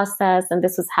a process, and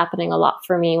this was happening a lot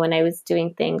for me when I was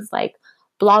doing things like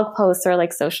blog posts or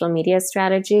like social media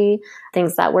strategy,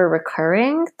 things that were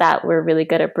recurring, that were really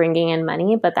good at bringing in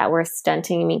money, but that were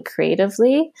stunting me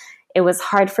creatively. It was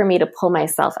hard for me to pull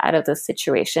myself out of those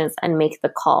situations and make the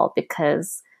call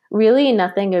because really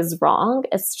nothing is wrong.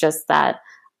 It's just that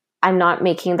I'm not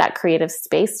making that creative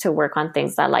space to work on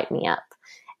things that light me up.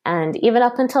 And even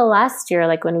up until last year,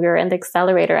 like when we were in the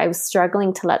accelerator, I was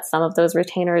struggling to let some of those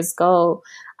retainers go.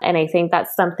 And I think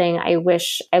that's something I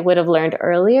wish I would have learned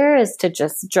earlier, is to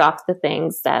just drop the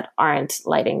things that aren't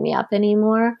lighting me up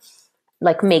anymore,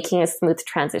 like making a smooth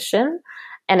transition.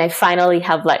 And I finally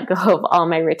have let go of all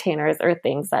my retainers or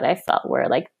things that I felt were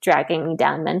like dragging me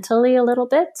down mentally a little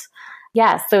bit.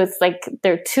 Yeah. So it's like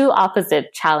they're two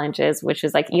opposite challenges, which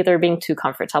is like either being too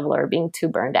comfortable or being too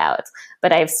burned out.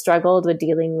 But I've struggled with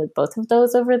dealing with both of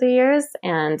those over the years.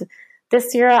 And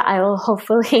this year I will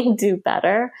hopefully do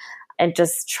better and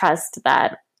just trust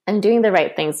that I'm doing the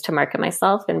right things to market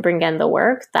myself and bring in the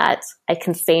work, that I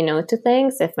can say no to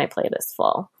things if my plate is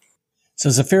full. So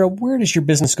Zafira, where does your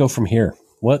business go from here?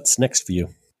 What's next for you?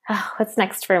 Oh, what's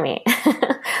next for me?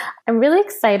 I'm really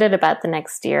excited about the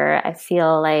next year. I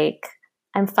feel like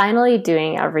I'm finally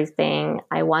doing everything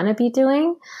I want to be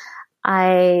doing.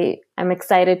 I am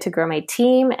excited to grow my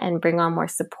team and bring on more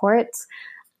support.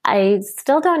 I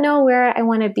still don't know where I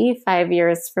want to be 5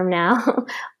 years from now,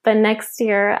 but next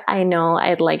year I know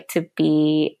I'd like to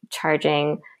be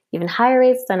charging even higher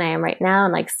rates than I am right now,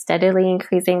 and like steadily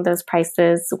increasing those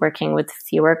prices, working with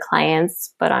fewer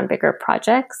clients, but on bigger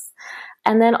projects.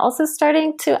 And then also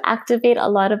starting to activate a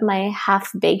lot of my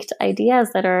half-baked ideas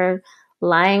that are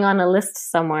lying on a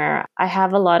list somewhere. I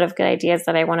have a lot of good ideas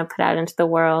that I want to put out into the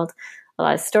world, a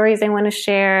lot of stories I want to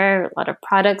share, a lot of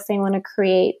products I want to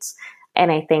create.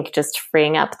 And I think just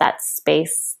freeing up that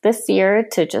space this year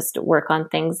to just work on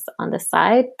things on the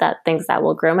side, things that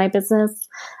will grow my business,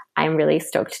 I'm really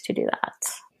stoked to do that.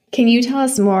 Can you tell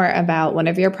us more about one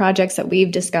of your projects that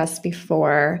we've discussed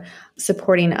before,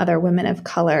 supporting other women of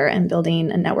color and building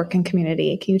a network and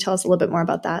community? Can you tell us a little bit more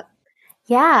about that?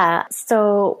 Yeah.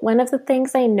 So one of the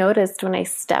things I noticed when I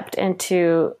stepped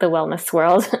into the wellness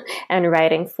world and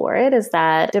writing for it is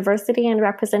that diversity and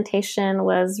representation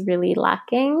was really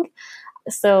lacking.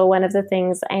 So one of the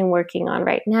things I'm working on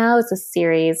right now is a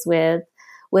series with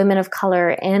women of color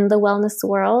in the wellness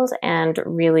world and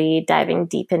really diving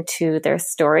deep into their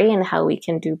story and how we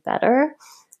can do better.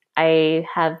 I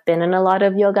have been in a lot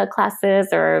of yoga classes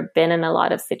or been in a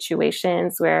lot of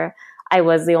situations where I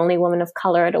was the only woman of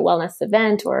color at a wellness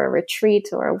event or a retreat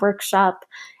or a workshop.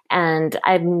 And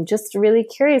I'm just really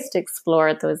curious to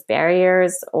explore those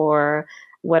barriers, or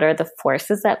what are the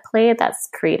forces at play that's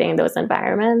creating those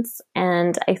environments.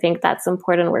 And I think that's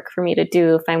important work for me to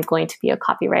do if I'm going to be a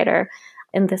copywriter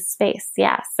in this space.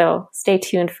 Yeah. So stay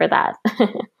tuned for that.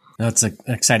 That's an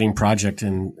exciting project,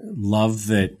 and love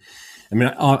that. I mean,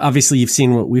 obviously you've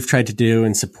seen what we've tried to do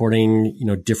in supporting,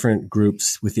 different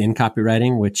groups within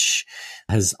copywriting, which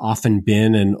has often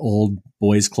been an old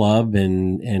boys club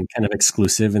and kind of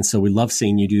exclusive. And so we love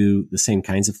seeing you do the same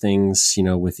kinds of things,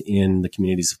 within the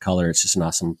communities of color. It's just an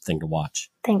awesome thing to watch.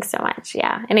 Thanks so much.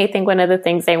 Yeah. And I think one of the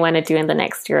things I want to do in the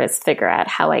next year is figure out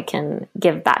how I can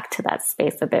give back to that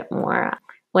space a bit more.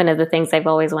 One of the things I've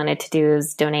always wanted to do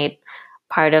is donate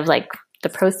part of the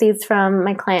proceeds from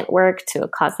my client work to a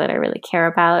cause that I really care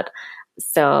about.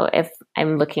 So if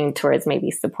I'm looking towards maybe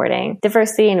supporting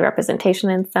diversity and representation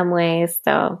in some ways.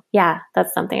 So yeah,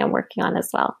 that's something I'm working on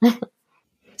as well.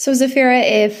 So Zafira,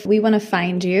 if we want to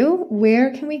find you,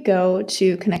 where can we go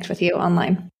to connect with you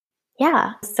online?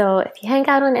 Yeah. So if you hang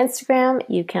out on Instagram,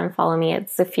 you can follow me at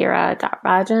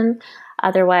zafira.rajan.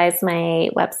 Otherwise, my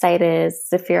website is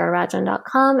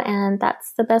zafirarajan.com, and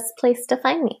that's the best place to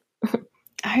find me.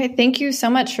 All right. Thank you so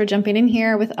much for jumping in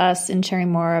here with us and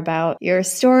sharing more about your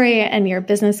story and your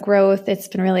business growth. It's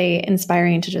been really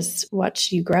inspiring to just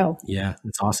watch you grow. Yeah,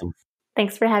 it's awesome.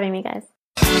 Thanks for having me, guys.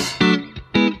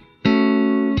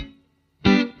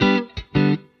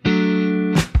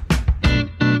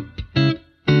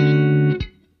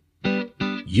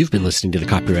 You've been listening to the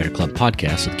Copywriter Club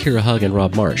podcast with Kira Hug and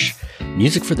Rob Marsh.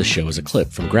 Music for the show is a clip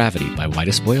from Gravity by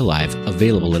Whitest Boy Alive,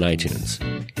 available in iTunes.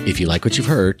 If you like what you've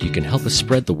heard, you can help us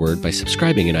spread the word by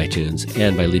subscribing in iTunes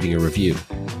and by leaving a review.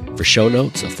 For show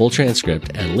notes, a full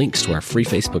transcript, and links to our free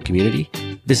Facebook community,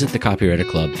 visit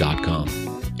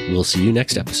thecopywriterclub.com. We'll see you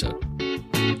next episode.